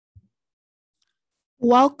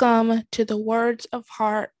Welcome to the Words of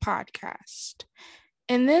Heart podcast.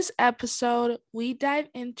 In this episode, we dive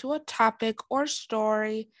into a topic or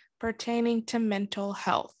story pertaining to mental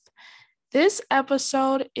health. This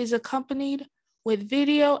episode is accompanied with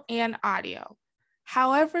video and audio.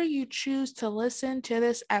 However you choose to listen to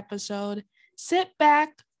this episode, sit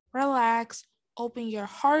back, relax, open your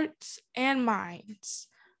hearts and minds.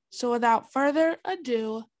 So without further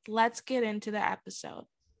ado, let's get into the episode.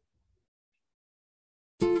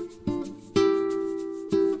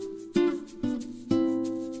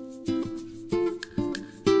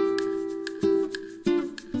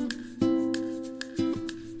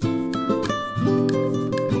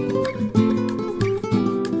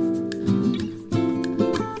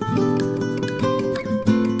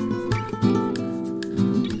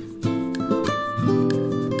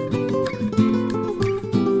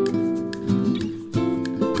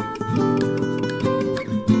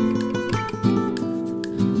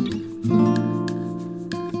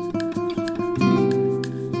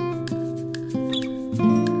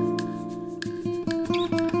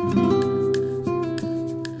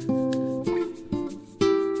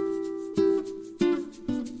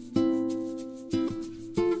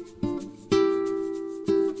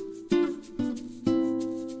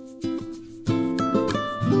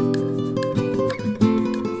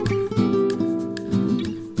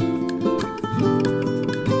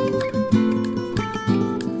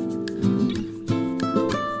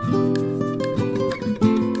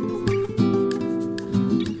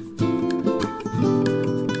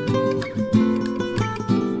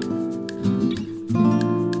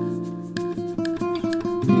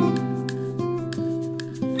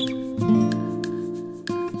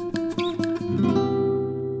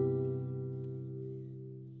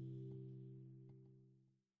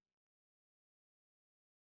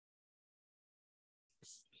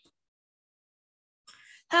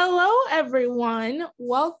 Hello, everyone.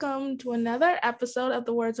 Welcome to another episode of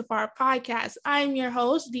the Words of Heart podcast. I'm your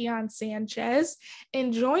host, Dion Sanchez,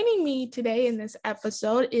 and joining me today in this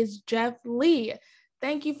episode is Jeff Lee.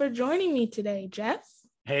 Thank you for joining me today, Jeff.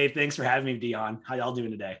 Hey, thanks for having me, Dion. How y'all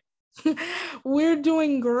doing today? We're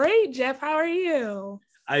doing great, Jeff. How are you?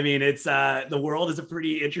 I mean, it's the world is a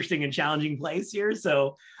pretty interesting and challenging place here,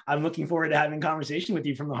 so I'm looking forward to having a conversation with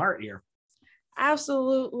you from the heart here.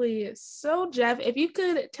 Absolutely. So, Jeff, if you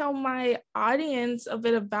could tell my audience a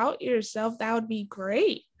bit about yourself, that would be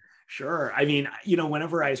great. Sure. I mean,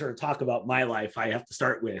 whenever I sort of talk about my life, I have to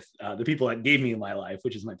start with the people that gave me my life,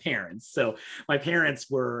 which is my parents. So my parents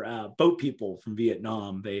were boat people from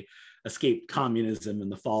Vietnam. They escaped communism in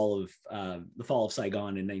the fall of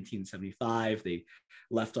Saigon in 1975. They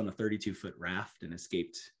left on a 32-foot raft and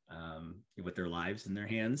escaped with their lives in their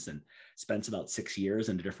hands, and spent about 6 years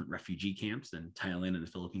in different refugee camps in Thailand and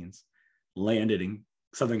the Philippines. Landed in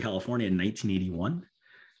Southern California in 1981.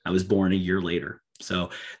 I was born a year later. So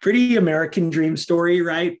pretty American dream story,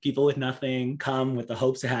 right? People with nothing come with the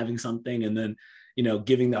hopes of having something, and then,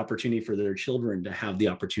 giving the opportunity for their children to have the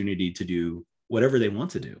opportunity to do whatever they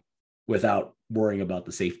want to do without worrying about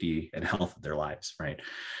the safety and health of their lives, right?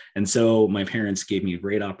 And so my parents gave me a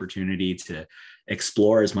great opportunity to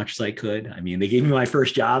explore as much as I could. I mean, they gave me my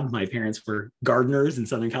first job. My parents were gardeners in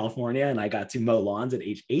Southern California, and I got to mow lawns at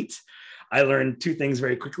age 8. I learned two things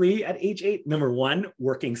very quickly at age 8. Number one,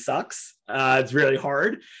 working sucks. It's really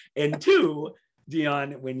hard. And two,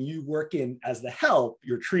 Dion, when you work in as the help,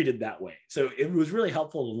 you're treated that way. So it was really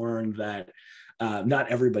helpful to learn that not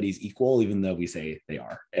everybody's equal, even though we say they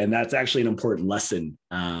are. And that's actually an important lesson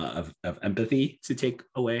of empathy to take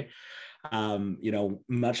away.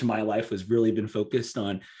 Much of my life has really been focused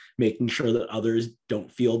on making sure that others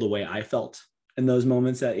don't feel the way I felt in those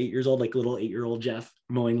moments at 8 years old. Like little 8-year-old Jeff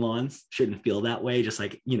mowing lawns shouldn't feel that way, just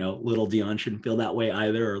like, little Dion shouldn't feel that way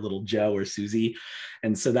either, or little Joe or Susie.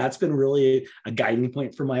 And so that's been really a guiding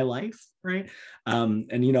point for my life, right?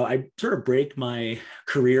 I sort of break my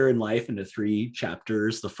career in life into 3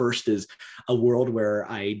 chapters. The first is a world where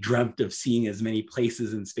I dreamt of seeing as many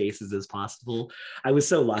places and spaces as possible. I was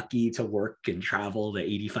so lucky to work and travel to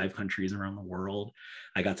 85 countries around the world.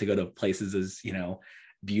 I got to go to places as,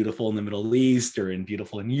 beautiful in the Middle East, or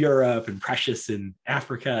beautiful in Europe, and precious in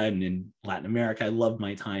Africa and in Latin America. I loved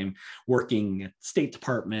my time working at the State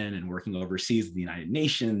Department and working overseas in the United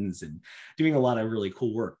Nations and doing a lot of really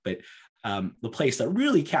cool work. But the place that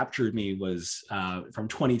really captured me was from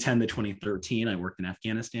 2010 to 2013. I worked in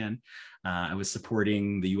Afghanistan. I was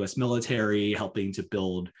supporting the US military, helping to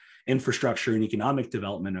build infrastructure and economic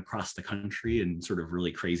development across the country in sort of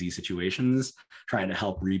really crazy situations, trying to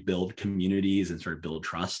help rebuild communities and sort of build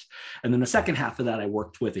trust. And then the second half of that, I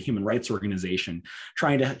worked with a human rights organization,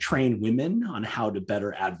 trying to train women on how to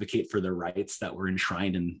better advocate for their rights that were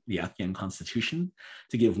enshrined in the Afghan constitution,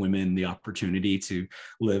 to give women the opportunity to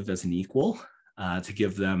live as an equal. To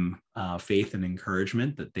give them faith and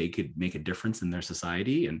encouragement that they could make a difference in their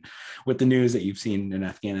society. And with the news that you've seen in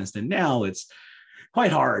Afghanistan now, it's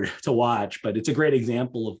quite hard to watch, but it's a great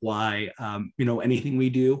example of why, anything we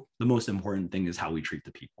do, the most important thing is how we treat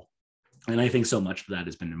the people. And I think so much of that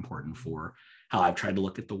has been important for how I've tried to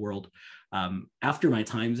look at the world. After my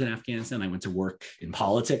times in Afghanistan, I went to work in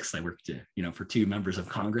politics. I worked, for 2 members of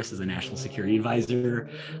Congress as a national security advisor.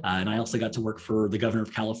 And I also got to work for the governor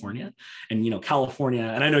of California. And, California,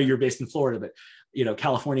 and I know you're based in Florida, but,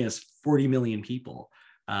 California has 40 million people.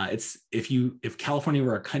 If California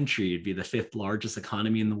were a country, it'd be the 5th largest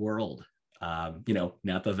economy in the world.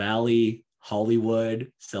 Napa Valley,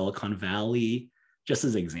 Hollywood, Silicon Valley, just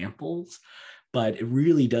as examples. But it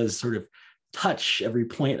really does sort of touch every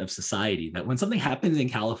point of society, that when something happens in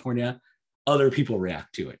California, other people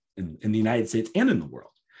react to it in the United States and in the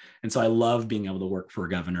world. And so I love being able to work for a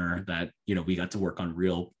governor that, we got to work on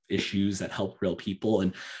real issues that help real people.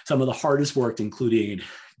 And some of the hardest work including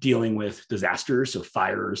dealing with disasters, so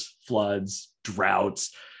fires, floods,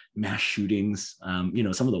 droughts, mass shootings, some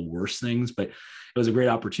of the worst things. But it was a great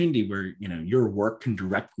opportunity where, your work can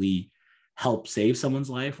directly help save someone's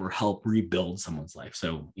life or help rebuild someone's life.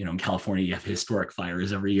 So, in California, you have historic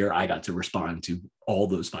fires every year. I got to respond to all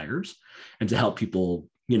those fires and to help people,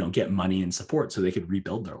 get money and support so they could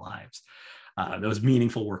rebuild their lives. That was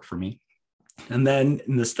meaningful work for me. And then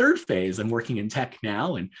in this third phase, I'm working in tech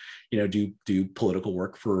now and, do political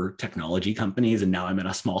work for technology companies. And now I'm in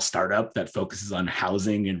a small startup that focuses on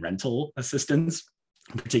housing and rental assistance,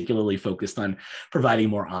 particularly focused on providing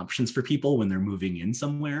more options for people when they're moving in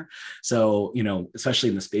somewhere. So, especially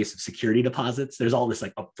in the space of security deposits, there's all this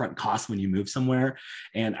like upfront cost when you move somewhere.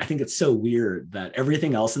 And I think it's so weird that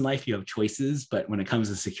everything else in life, you have choices, but when it comes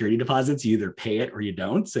to security deposits, you either pay it or you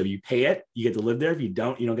don't. So if you pay it, you get to live there. If you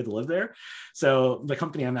don't get to live there. So the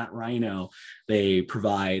company I'm at, Rhino, they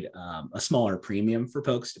provide a smaller premium for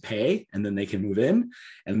folks to pay, and then they can move in.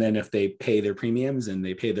 And then if they pay their premiums and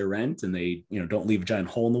they pay their rent and they, don't leave a giant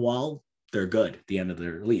hole in the wall, they're good at the end of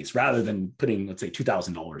their lease, rather than putting, let's say,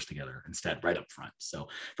 $2,000 together instead right up front. So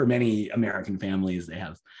for many American families, they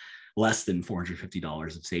have less than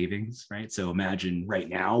 $450 of savings, right? So imagine right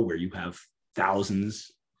now where you have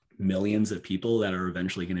thousands, millions of people that are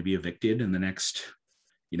eventually going to be evicted in the next,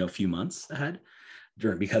 few months ahead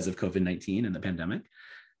because of COVID-19 and the pandemic.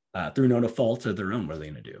 Through no fault of their own, what are they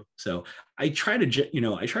going to do? So I try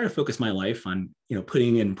to focus my life on,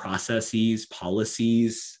 putting in processes,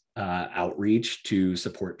 policies, outreach to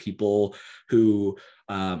support people who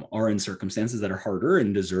are in circumstances that are harder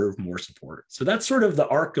and deserve more support. So that's sort of the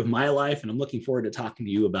arc of my life. And I'm looking forward to talking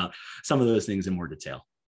to you about some of those things in more detail.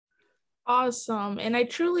 Awesome. And I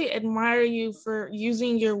truly admire you for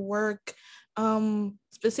using your work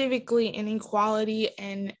specifically in equality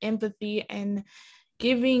and empathy and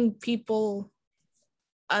giving people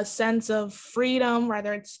a sense of freedom,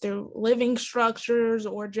 whether it's through living structures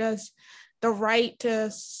or just the right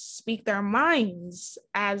to speak their minds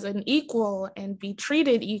as an equal and be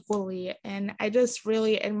treated equally. And I just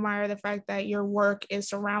really admire the fact that your work is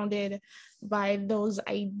surrounded by those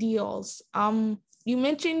ideals. You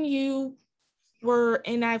mentioned you were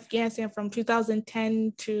in Afghanistan from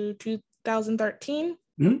 2010 to 2013.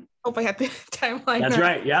 Mm-hmm. Hope I had the timeline. That's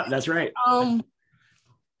right. Yeah, that's right.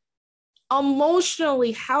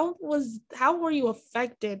 Emotionally, how were you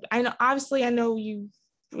affected? I know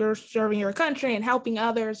you're serving your country and helping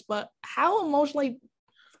others, but how emotionally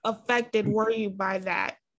affected were you by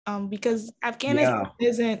that? Because Afghanistan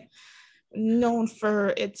isn't known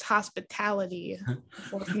for its hospitality.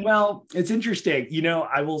 Well, it's interesting.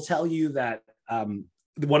 I will tell you that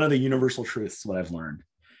one of the universal truths, what I've learned,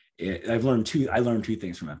 I learned two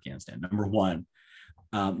things from Afghanistan. Number one,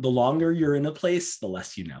 the longer you're in a place, the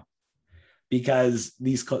less you know. Because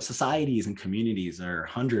these societies and communities are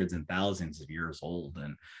hundreds and thousands of years old.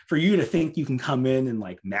 And for you to think you can come in and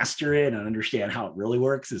like master it and understand how it really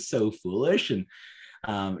works is so foolish. And,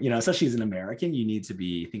 especially as an American, you need to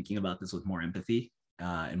be thinking about this with more empathy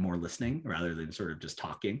and more listening rather than sort of just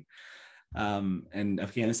talking. And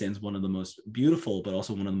Afghanistan is one of the most beautiful, but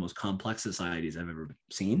also one of the most complex societies I've ever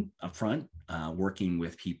seen up front, working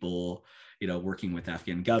with people, working with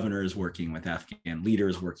Afghan governors, working with Afghan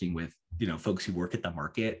leaders, working with, folks who work at the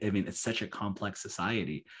market. I mean, it's such a complex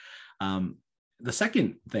society. The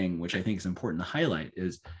second thing, which I think is important to highlight,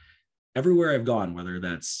 is everywhere I've gone, whether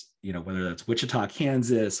that's Wichita,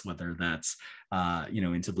 Kansas, whether that's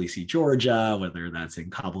in Tbilisi, Georgia, whether that's in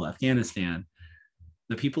Kabul, Afghanistan,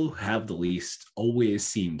 the people who have the least always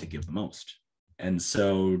seem to give the most. And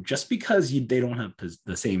so just because they don't have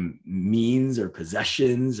the same means or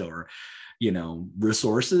possessions or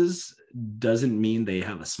resources doesn't mean they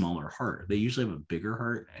have a smaller heart. They usually have a bigger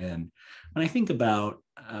heart. And when I think about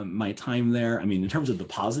my time there, I mean, in terms of the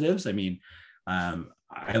positives, I mean,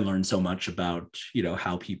 I learned so much about,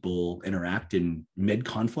 how people interact in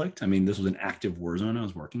mid-conflict. I mean, this was an active war zone I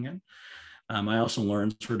was working in. I also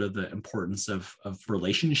learned sort of the importance of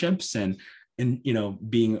relationships and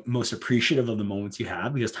being most appreciative of the moments you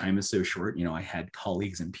have, because time is so short. I had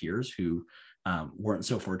colleagues and peers who weren't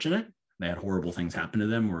so fortunate. They had horrible things happen to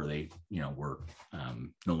them where they, were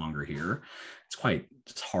no longer here.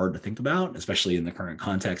 It's hard to think about, especially in the current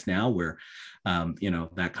context now where,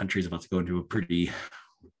 that country is about to go into a pretty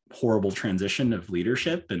horrible transition of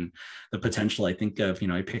leadership, and the potential. I think of,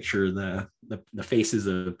 I picture the faces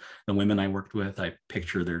of the women I worked with. I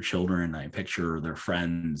picture their children. I picture their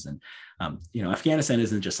friends. And, Afghanistan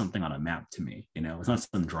isn't just something on a map to me. It's not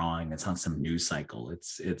some drawing. It's not some news cycle.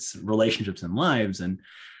 It's relationships and lives. And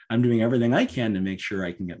I'm doing everything I can to make sure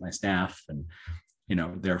I can get my staff and,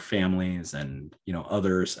 their families and,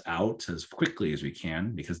 others out as quickly as we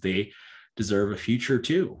can, because they deserve a future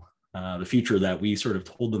too. The future that we sort of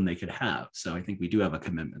told them they could have. So I think we do have a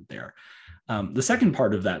commitment there. The second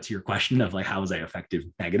part of that, to your question of like, how was I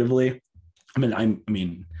affected negatively? I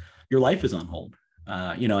mean, your life is on hold.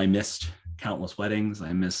 I missed countless weddings.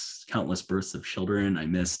 I missed countless births of children. I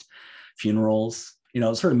missed funerals,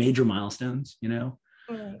 sort of major milestones,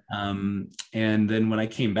 Right. And then when I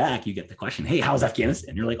came back, you get the question, hey, how's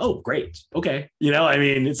Afghanistan? You're like, oh, great. Okay.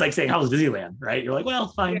 It's like saying, how's Disneyland, right? You're like, well,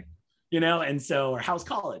 fine. And so, or how's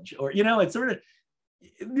college, or, it's sort of,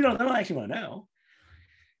 they don't actually want to know.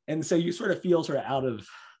 And so you sort of feel sort of out of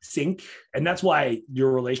sync. And that's why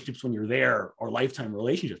your relationships when you're there are lifetime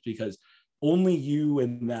relationships, because only you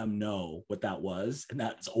and them know what that was. And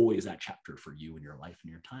that's always that chapter for you in your life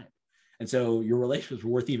and your time. And so your relationships are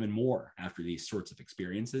worth even more after these sorts of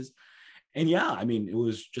experiences. And yeah, I mean, it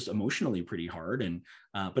was just emotionally pretty hard. And,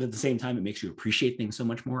 but at the same time, it makes you appreciate things so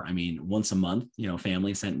much more. I mean, once a month,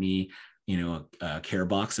 family sent me, a care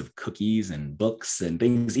box of cookies and books and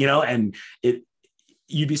things, and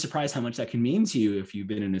you'd be surprised how much that can mean to you if you've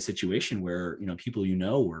been in a situation where, people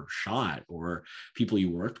were shot, or people you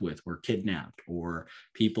worked with were kidnapped, or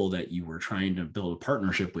people that you were trying to build a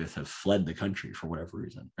partnership with have fled the country for whatever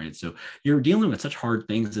reason, right? So you're dealing with such hard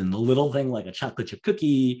things, and the little thing like a chocolate chip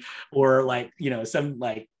cookie, or like,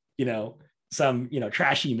 some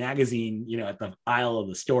trashy magazine, at the aisle of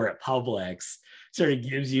the store at Publix sort of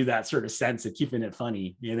gives you that sort of sense of keeping it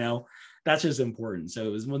funny, that's just important. So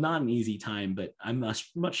it was not an easy time, but I'm a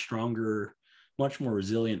much stronger, much more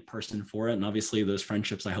resilient person for it. And obviously those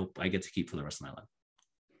friendships, I hope I get to keep for the rest of my life.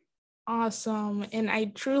 Awesome. And I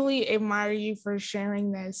truly admire you for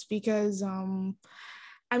sharing this, because, I'm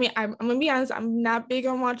gonna be honest, I'm not big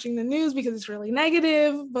on watching the news because it's really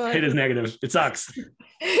negative, but it is negative. It sucks.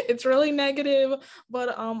 It's really negative,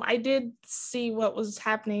 but I did see what was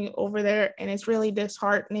happening over there, and it's really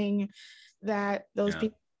disheartening that those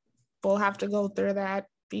people have to go through that,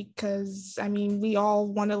 because we all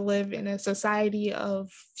want to live in a society of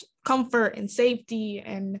comfort and safety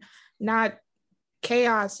and not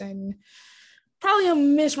chaos and probably a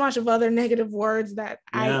mishmash of other negative words that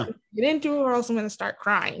I get into, or else I'm going to start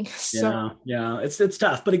crying. So it's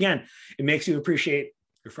tough, but again, it makes you appreciate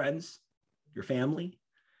your friends, your family,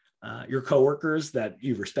 your coworkers that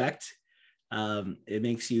you respect. It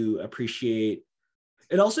makes you appreciate.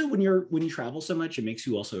 It also, when you travel so much, it makes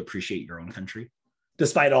you also appreciate your own country,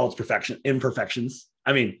 despite all its imperfections.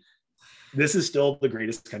 I mean, this is still the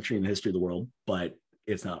greatest country in the history of the world, but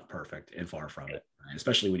it's not perfect and far from it, right?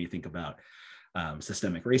 Especially when you think about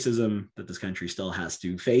systemic racism that this country still has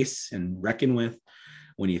to face and reckon with.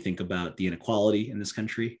 When you think about the inequality in this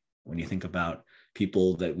country, when you think about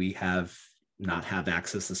people that we not have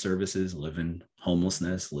access to services, live in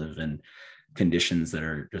homelessness, live in conditions that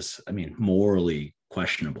are just, morally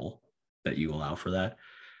questionable that you allow for that.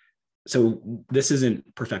 So this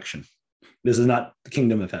isn't perfection. This is not the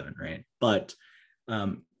kingdom of heaven, right? But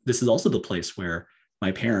this is also the place where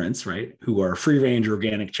my parents, right, who are free-range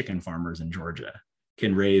organic chicken farmers in Georgia,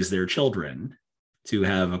 can raise their children to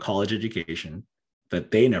have a college education that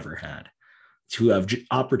they never had, to have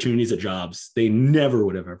opportunities at jobs they never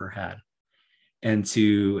would have ever had, and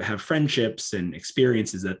to have friendships and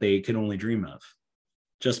experiences that they can only dream of.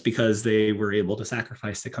 just because they were able to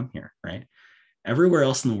sacrifice to come here, right? Everywhere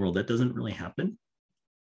else in the world, that doesn't really happen,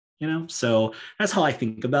 So that's how I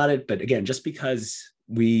think about it. But again, just because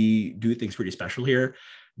we do things pretty special here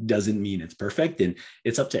doesn't mean it's perfect, and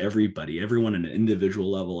it's up to everybody, everyone at an individual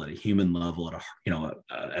level, at a human level,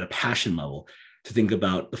 at a passion level, to think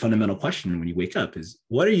about the fundamental question when you wake up is,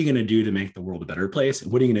 what are you going to do to make the world a better place?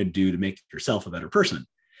 And what are you going to do to make yourself a better person?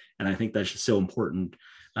 And I think that's just so important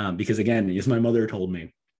because, again, as my mother told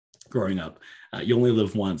me growing up, you only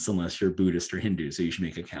live once unless you're Buddhist or Hindu, so you should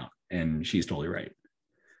make it count. And she's totally right.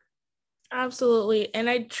 Absolutely. And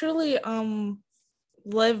I truly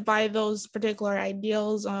live by those particular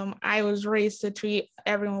ideals. I was raised to treat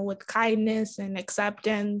everyone with kindness and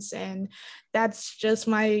acceptance, and that's just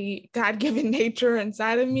my God-given nature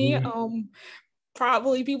inside of me.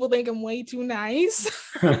 Probably people think I'm way too nice.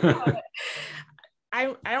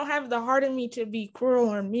 I don't have the heart in me to be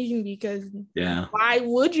cruel or mean, because why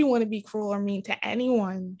would you want to be cruel or mean to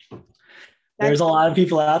anyone? There's a lot of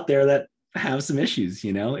people out there that have some issues,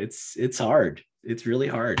 it's hard. It's really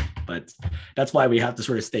hard, but that's why we have to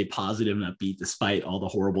sort of stay positive and upbeat despite all the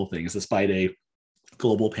horrible things, despite a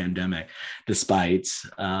global pandemic, despite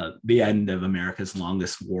the end of America's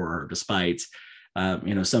longest war, despite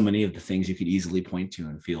so many of the things you could easily point to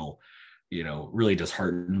and feel really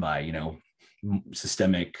disheartened by,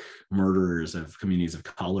 systemic murders of communities of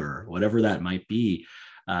color, whatever that might be.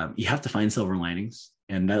 You have to find silver linings.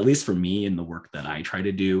 And at least for me, in the work that I try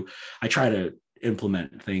to do, I try to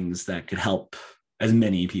implement things that could help as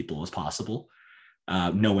many people as possible,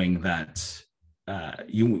 knowing that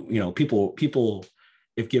people,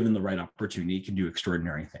 if given the right opportunity, can do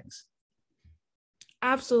extraordinary things.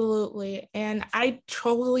 Absolutely. And I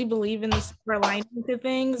totally believe in the silver lining to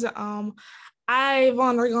things. I've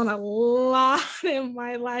undergone a lot in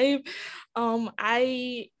my life.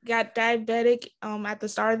 I got diabetic at the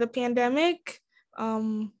start of the pandemic.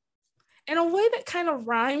 In a way that kind of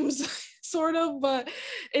rhymes, sort of, but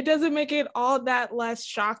it doesn't make it all that less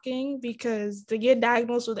shocking, because to get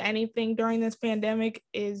diagnosed with anything during this pandemic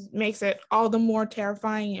makes it all the more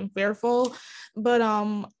terrifying and fearful. But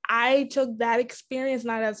I took that experience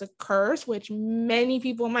not as a curse, which many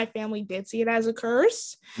people in my family did see it as a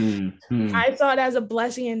curse. Mm-hmm. I saw it as a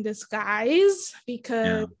blessing in disguise,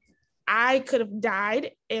 because I could have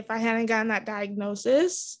died if I hadn't gotten that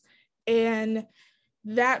diagnosis. And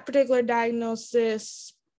that particular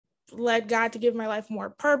diagnosis led God to give my life more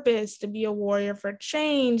purpose, to be a warrior for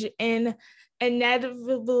change, and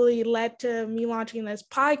inevitably led to me launching this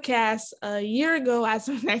podcast a year ago as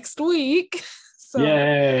of next week. So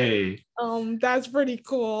yay! That's pretty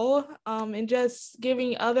cool. And just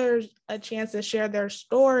giving others a chance to share their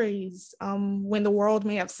stories when the world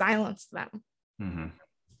may have silenced them. Mm-hmm.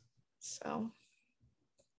 So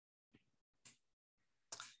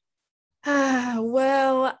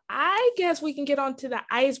well, I guess we can get on to the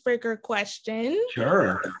icebreaker question.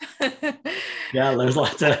 Sure. Yeah, there's a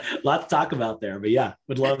lot to talk about there, but yeah,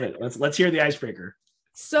 would love it. Let's hear the icebreaker.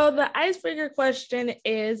 So the icebreaker question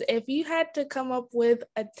is, if you had to come up with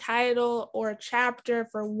a title or a chapter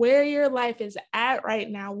for where your life is at right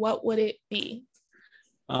now, what would it be?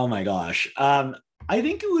 Oh my gosh. I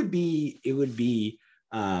think it would be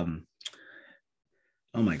oh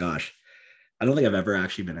my gosh. I don't think I've ever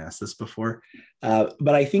actually been asked this before, but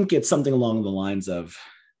I think it's something along the lines of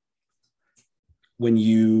when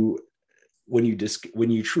you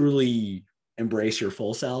truly embrace your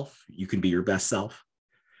full self, you can be your best self.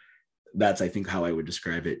 That's, I think, how I would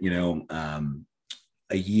describe it.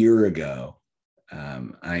 A year ago,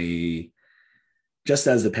 I just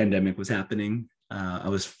as the pandemic was happening, I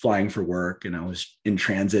was flying for work and I was in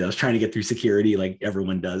transit. I was trying to get through security like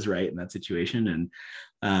everyone does, right, in that situation.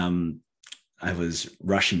 And I was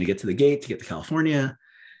rushing to get to the gate to get to California.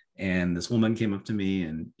 And this woman came up to me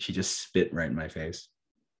and she just spit right in my face.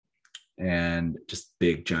 And just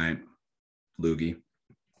big, giant loogie.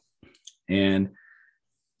 And,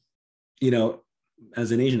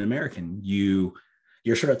 as an Asian American,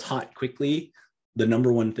 you're sort of taught quickly, the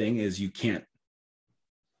number one thing is you can't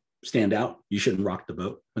stand out. You shouldn't rock the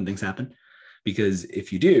boat when things happen, because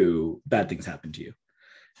if you do, bad things happen to you.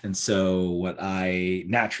 And so what I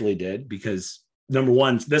naturally did, because number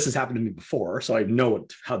one, this has happened to me before, so I know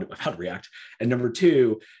how to react. And number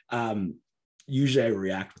two, usually I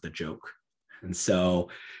react with a joke. And so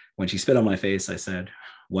when she spit on my face, I said,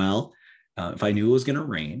 well, if I knew it was going to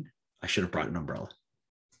rain, I should have brought an umbrella.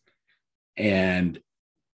 And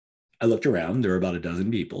I looked around, there were about a dozen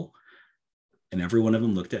people, and every one of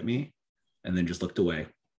them looked at me and then just looked away,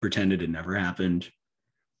 pretended it never happened,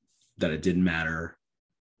 that it didn't matter,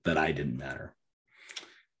 that I didn't matter.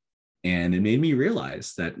 And it made me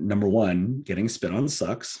realize that number one, getting spit on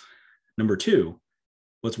sucks. Number two,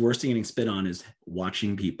 what's worse than getting spit on is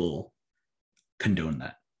watching people condone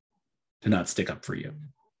that, to not stick up for you,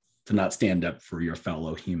 to not stand up for your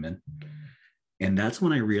fellow human. And that's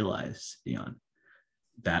when I realized, Dion,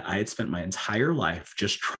 that I had spent my entire life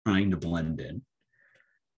just trying to blend in,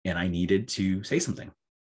 and I needed to say something,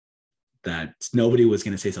 that nobody was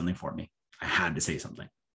going to say something for me. I had to say something.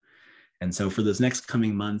 And so for those next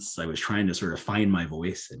coming months, I was trying to sort of find my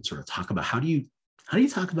voice and sort of talk about how do you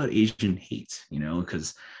talk about Asian hate,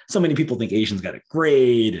 because so many people think Asians got it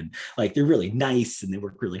great and like they're really nice and they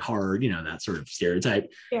work really hard, that sort of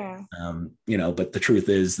stereotype. Yeah. But the truth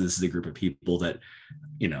is, this is a group of people that,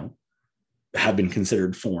 have been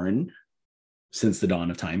considered foreign since the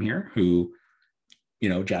dawn of time here, who,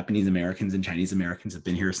 Japanese Americans and Chinese Americans have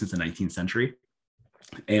been here since the 19th century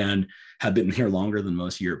and have been here longer than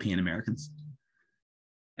most European Americans.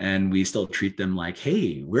 And we still treat them like,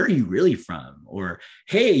 hey, where are you really from? Or,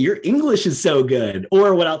 hey, your English is so good.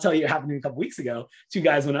 Or what I'll tell you happened to me a couple weeks ago. Two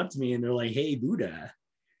guys went up to me and they're like, hey, Buddha,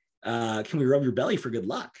 can we rub your belly for good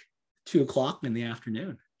luck? 2:00 in the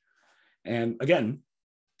afternoon. And again,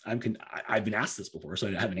 I've been asked this before, so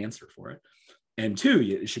I have an answer for it. And two,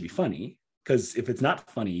 it should be funny, because if it's not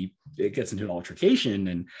funny, it gets into an altercation.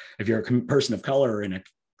 And if you're a person of color in a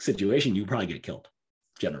situation, you probably get killed,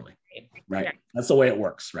 generally. Right? Yeah. That's the way it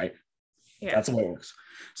works, right? Yeah. That's the way it works.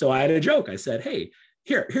 So I had a joke. I said, hey,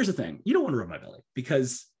 here's the thing. You don't want to rub my belly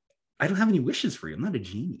because I don't have any wishes for you. I'm not a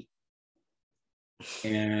genie.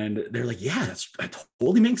 And they're like, yeah, that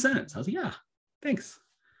totally makes sense. I was like, yeah, thanks.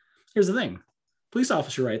 Here's the thing. Police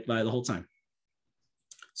officer right by the whole time.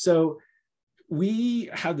 So we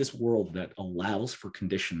have this world that allows for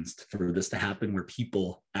conditions for this to happen, where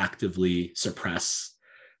people actively suppress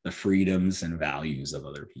the freedoms and values of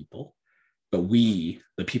other people. But we,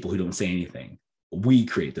 the people who don't say anything, we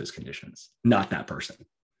create those conditions, not that person.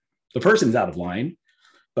 The person's out of line,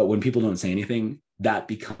 but when people don't say anything, that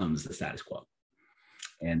becomes the status quo.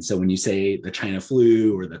 And so when you say the China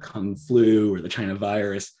flu or the Kung flu or the China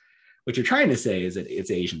virus, what you're trying to say is that it's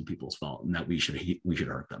Asian people's fault and that we should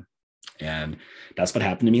hurt them. And that's what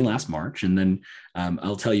happened to me last March. And then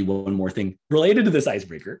I'll tell you one more thing related to this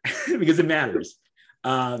icebreaker because it matters.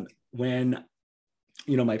 When,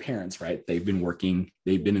 my parents, right, they've been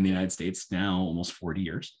in the United States now almost 40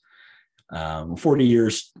 years, 40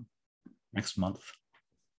 years next month.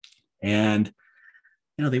 And,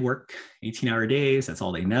 they work 18-hour days. That's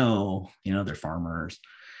all they know. They're farmers.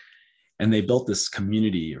 And they built this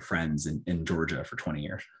community of friends in Georgia for 20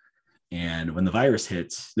 years. And when the virus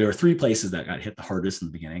hit, there were 3 places that got hit the hardest in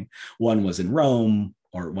the beginning. One was in Rome,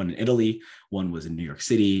 or one in Italy, one was in New York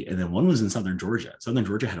City, and then one was in Southern Georgia. Southern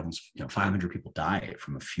Georgia had almost 500 people die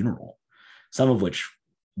from a funeral, some of which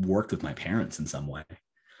worked with my parents in some way.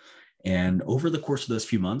 And over the course of those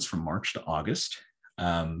few months, from March to August,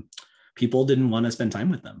 people didn't want to spend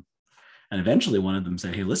time with them. And eventually one of them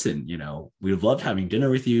said, hey, listen, we've loved having dinner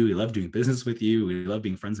with you. We love doing business with you. We love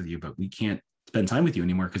being friends with you, but we can't spend time with you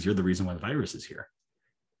anymore because you're the reason why the virus is here.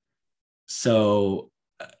 So,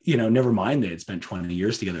 never mind they had spent 20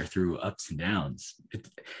 years together through ups and downs.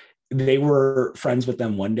 They were friends with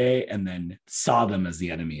them one day and then saw them as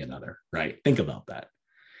the enemy another, right? Think about that.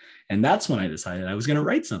 And that's when I decided I was going to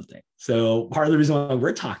write something. So part of the reason why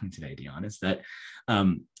we're talking today, Dion, is that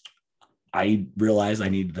I realized I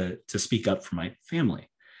needed to speak up for my family.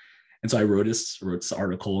 And so I wrote this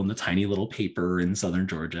article in the tiny little paper in Southern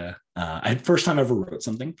Georgia. First time I ever wrote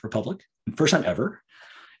something for public, first time ever.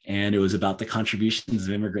 And it was about the contributions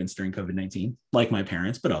of immigrants during COVID-19, like my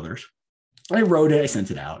parents, but others. I wrote it, I sent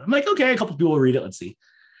it out. I'm like, okay, a couple of people will read it, let's see.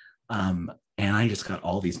 And I just got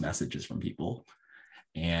all these messages from people.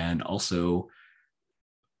 And also,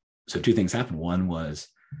 so 2 things happened. One was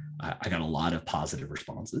I got a lot of positive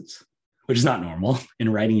responses, which is not normal.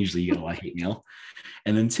 In writing, usually you get a lot of hate mail.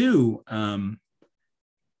 And then 2, the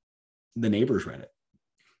neighbors read it,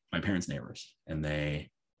 my parents' neighbors, and they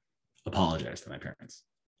apologized to my parents.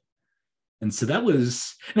 And so that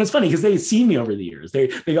was, and it's funny because they had seen me over the years. They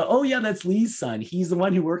go, oh yeah, that's Lee's son. He's the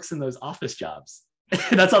one who works in those office jobs.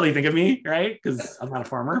 That's how they think of me, right? Because I'm not a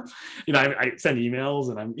farmer. I send emails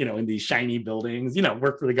and I'm, in these shiny buildings,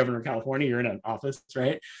 work for the governor of California, you're in an office,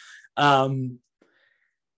 right? And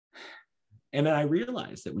then I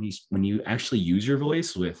realized that when you actually use your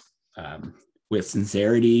voice with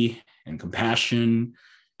sincerity and compassion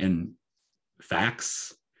and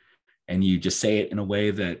facts, and you just say it in a way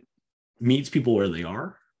that meets people where they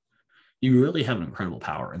are, you really have an incredible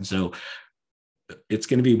power. And so it's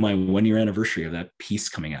going to be my 1-year anniversary of that piece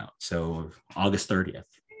coming out. So August 30th.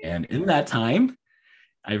 And in that time,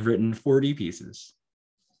 I've written 40 pieces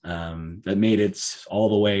that made it all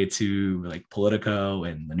the way to like Politico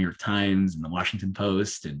and the New York Times and the Washington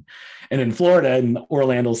Post and in Florida and the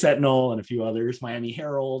Orlando Sentinel and a few others, Miami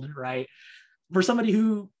Herald, right? For somebody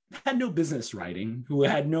who had no business writing, who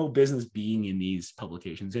had no business being in these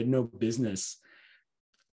publications, had no business,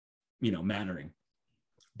 mattering.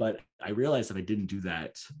 But I realized if I didn't do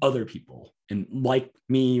that, other people, and like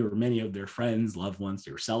me or many of their friends, loved ones,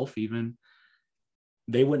 yourself even,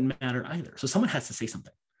 they wouldn't matter either. So someone has to say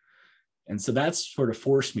something. And so that's sort of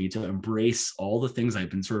forced me to embrace all the things I've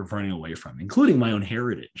been sort of running away from, including my own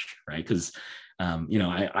heritage, right? Because,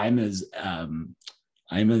 I'm as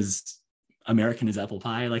American as apple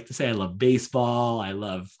pie. I like to say I love baseball. I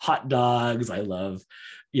love hot dogs. I love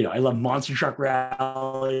monster truck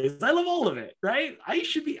rallies. I love all of it, right?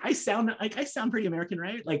 I sound pretty American,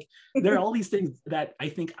 right? Like there are all these things that I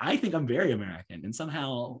think I'm very American, and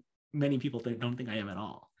somehow many people don't think I am at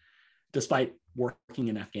all, despite working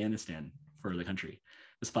in Afghanistan for the country,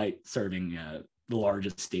 despite serving the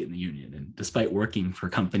largest state in the union, and despite working for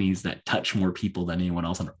companies that touch more people than anyone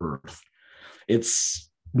else on earth. It's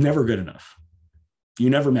never good enough. You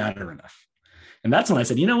never matter enough. And that's when I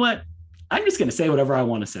said, you know what? I'm just going to say whatever I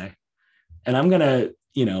want to say. And I'm going to,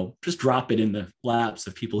 just drop it in the laps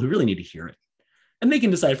of people who really need to hear it. And they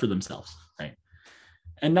can decide for themselves, right?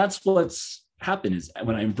 And that's what's happened is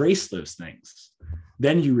when I embrace those things,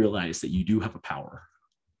 then you realize that you do have a power,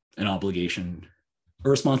 an obligation, a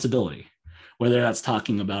responsibility, whether that's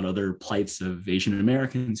talking about other plights of Asian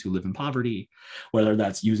Americans who live in poverty, whether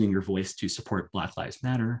that's using your voice to support Black Lives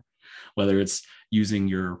Matter, whether it's using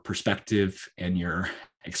your perspective and your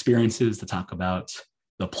experiences to talk about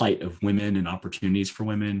the plight of women and opportunities for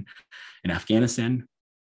women in Afghanistan.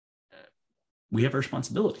 We have a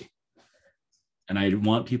responsibility. And I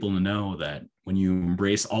want people to know that when you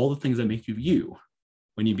embrace all the things that make you you,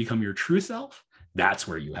 when you become your true self, that's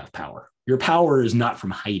where you have power. Your power is not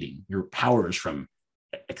from hiding. Your power is from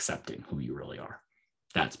accepting who you really are.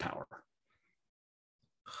 That's power.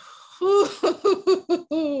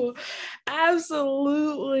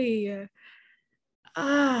 Absolutely.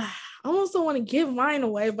 I almost don't want to give mine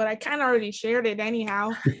away, but I kind of already shared it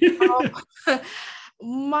anyhow.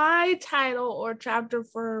 My title or chapter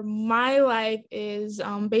for my life is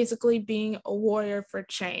basically being a warrior for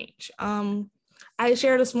change. I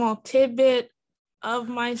shared a small tidbit of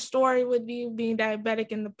my story with you, being diabetic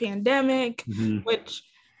in the pandemic, which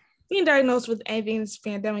being diagnosed with anything in this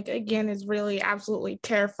pandemic, again, is really absolutely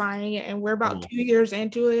terrifying. And we're about 2 years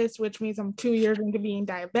into this, which means I'm 2 years into being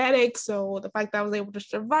diabetic. So the fact that I was able to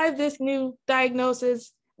survive this new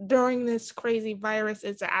diagnosis during this crazy virus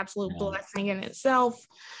is an absolute blessing in itself.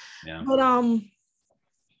 Yeah. But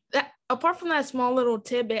apart from that small little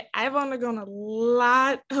tidbit, I've undergone a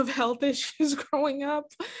lot of health issues growing up.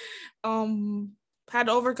 Had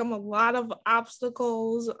to overcome a lot of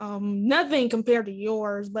obstacles, nothing compared to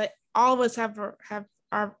yours, but all of us have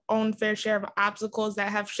our own fair share of obstacles that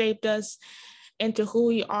have shaped us into who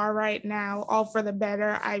we are right now, all for the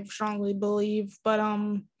better, I strongly believe. But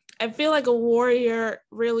I feel like a warrior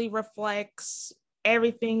really reflects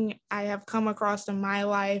everything I have come across in my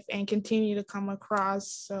life and continue to come across.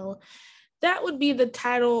 So that would be the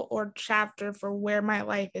title or chapter for where my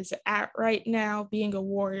life is at right now, being a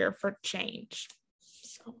warrior for change.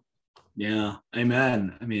 Yeah,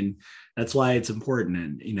 amen. I mean, that's why it's important.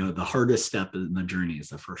 And, the hardest step in the journey is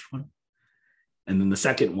the first one. And then the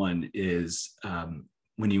second one is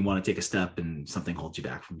when you want to take a step and something holds you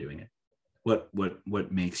back from doing it.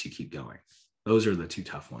 What makes you keep going? Those are the two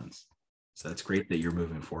tough ones. So that's great that you're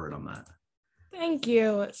moving forward on that. Thank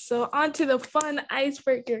you. So on to the fun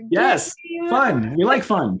icebreaker. Yes, fun. We like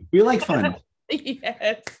fun.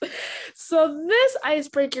 Yes. So this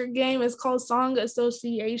icebreaker game is called Song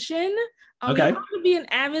Association. Okay. You have to be an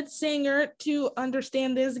avid singer to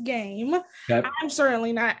understand this game. Okay. I'm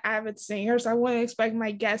certainly not an avid singer, so I wouldn't expect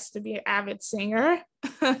my guests to be an avid singer.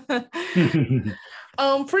 Pretty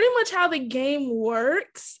much how the game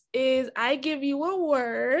works is I give you a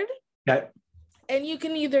word. Okay. And you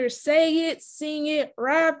can either say it, sing it,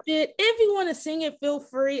 rap it. If you want to sing it, feel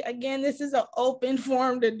free. Again, this is an open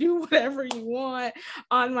forum to do whatever you want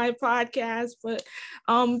on my podcast. But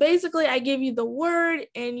basically, I give you the word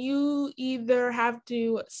and you either have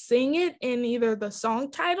to sing it in either the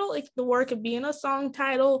song title, if the word could be in a song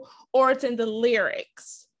title, or it's in the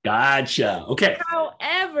lyrics. Gotcha. Okay.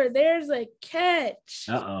 However, there's a catch.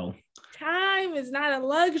 Uh-oh. Time is not a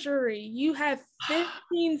luxury. You have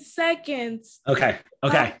 15 seconds. Okay.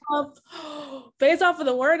 Based off of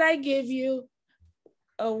the word I give you,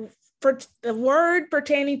 for the word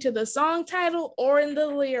pertaining to the song title or in the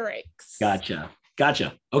lyrics. Gotcha.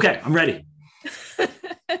 Gotcha. Okay, I'm ready.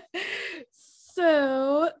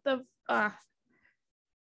 So let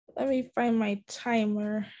me find my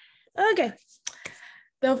timer. Okay.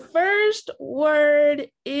 The first word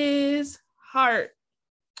is heart.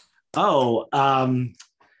 Oh,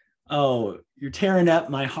 you're tearing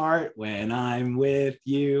up my heart when I'm with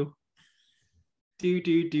you. Do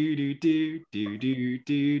do do do do do do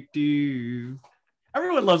do do.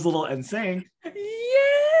 Everyone loves Little NSYNC.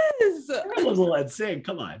 Yes. Everyone loves Little NSYNC.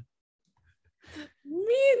 Come on. Man,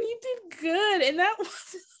 you did good. And that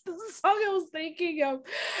was the song I was thinking of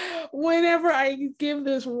whenever I give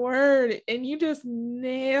this word, and you just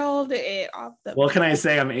nailed it off the What can I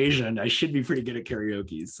say? I'm Asian. I should be pretty good at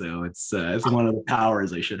karaoke. So it's one of the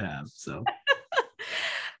powers I should have. So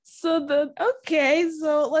so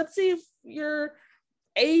let's see if your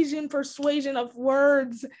Asian persuasion of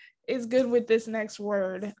words is good with this next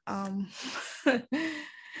word.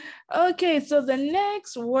 Okay, so the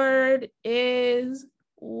next word is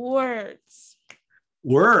words.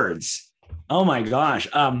 Words. Oh my gosh.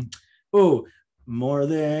 More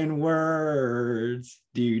than words.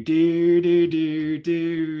 Do do do do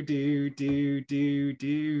do do do do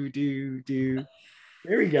do do do.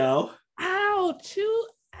 There we go. Ow, two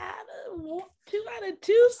out of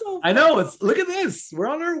two so far. I know. Look at this. We're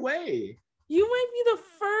on our way. You might be the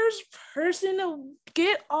first person to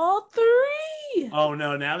get all three. Oh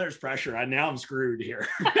no, now there's pressure. Now I'm screwed here.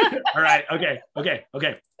 All right. Okay.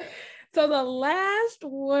 So the last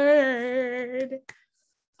word.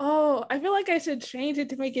 Oh, I feel like I should change it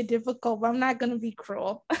to make it difficult, but I'm not going to be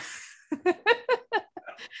cruel.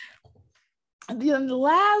 The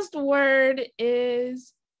last word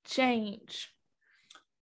is change.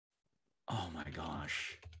 Oh my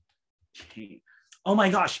gosh. Oh my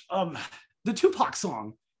gosh. The Tupac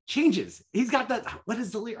song, Changes. He's got that. What is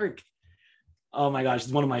the lyric? Oh my gosh,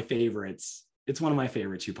 it's one of my favorites. It's one of my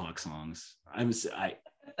favorite Tupac songs. I missed it.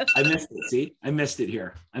 See, I missed it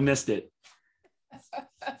here. I missed it.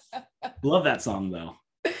 Love that song though.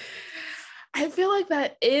 I feel like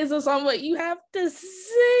that is a song, but you have to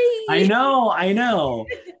sing. I know.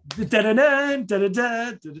 That's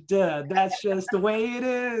just the way it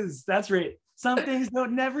is. That's right. Some things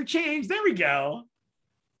don't never change. There we go.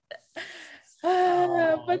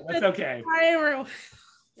 But that's okay. Timer,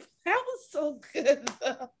 that was so good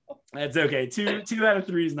though. That's okay. Two out of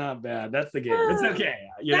three is not bad. That's the game. It's okay.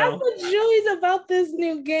 That's what joy is about this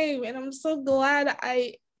new game, and I'm so glad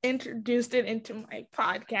I introduced it into my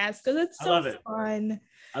podcast because it's so fun.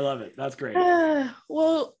 I love it. That's great.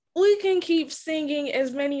 Well, we can keep singing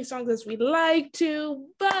as many songs as we like to,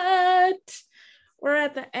 but we're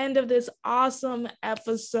at the end of this awesome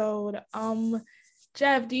episode.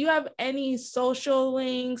 Jeff, do you have any social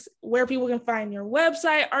links where people can find your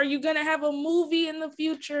website? Are you going to have a movie in the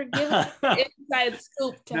future? Give us an inside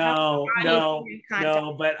scoop. No,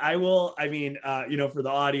 but I will. I mean, for the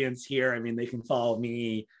audience here, I mean, they can follow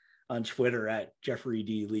me on Twitter at Jeffrey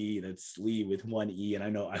D. Lee. That's Lee with one E.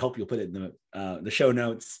 And I hope you'll put it in the show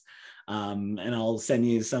notes. And I'll send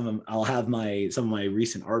you I'll have some of my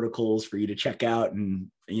recent articles for you to check out, and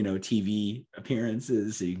TV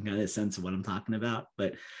appearances, so you can get a sense of what I'm talking about.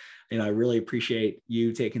 But I really appreciate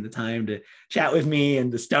you taking the time to chat with me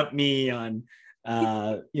and to stump me on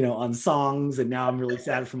on songs. And now I'm really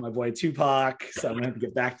sad for my boy Tupac, so I'm gonna have to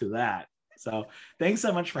get back to that. So thanks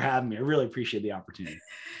so much for having me. I really appreciate the opportunity.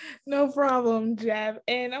 No problem, Jeff.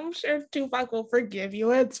 And I'm sure Tupac will forgive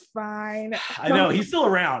you. It's fine. I know he's still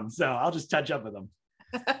around, so I'll just touch up with him.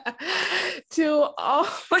 To all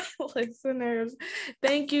my listeners,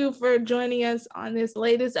 thank you for joining us on this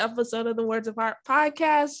latest episode of the Words of Heart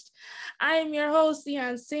podcast. I am your host,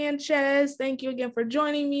 Dion Sanchez. Thank you again for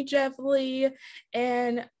joining me, Jeff Lee.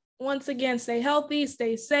 And once again, stay healthy,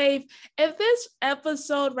 stay safe. If this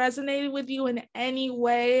episode resonated with you in any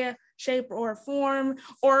way, shape, or form,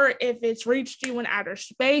 or if it's reached you in outer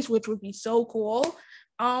space, which would be so cool,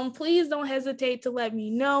 please don't hesitate to let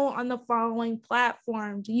me know on the following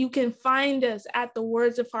platforms. You can find us at the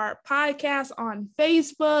Words of Heart podcast on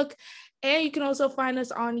Facebook, and you can also find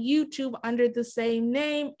us on YouTube under the same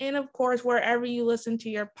name, and of course, wherever you listen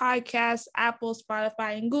to your podcasts, Apple,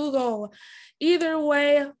 Spotify, and Google. Either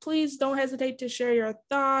way, please don't hesitate to share your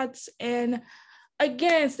thoughts, and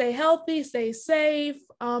again, stay healthy, stay safe.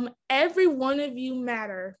 Every one of you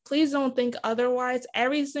matter. Please don't think otherwise.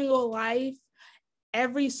 Every single life,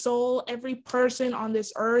 every soul, every person on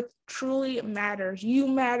this earth truly matters. You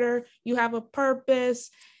matter. You have a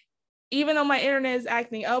purpose. Even though my internet is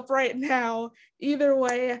acting up right now, either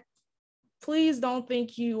way, please don't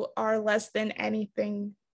think you are less than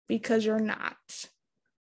anything, because you're not.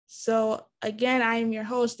 So again, I am your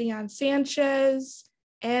host, Dion Sanchez,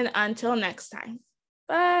 and until next time,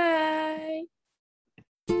 bye.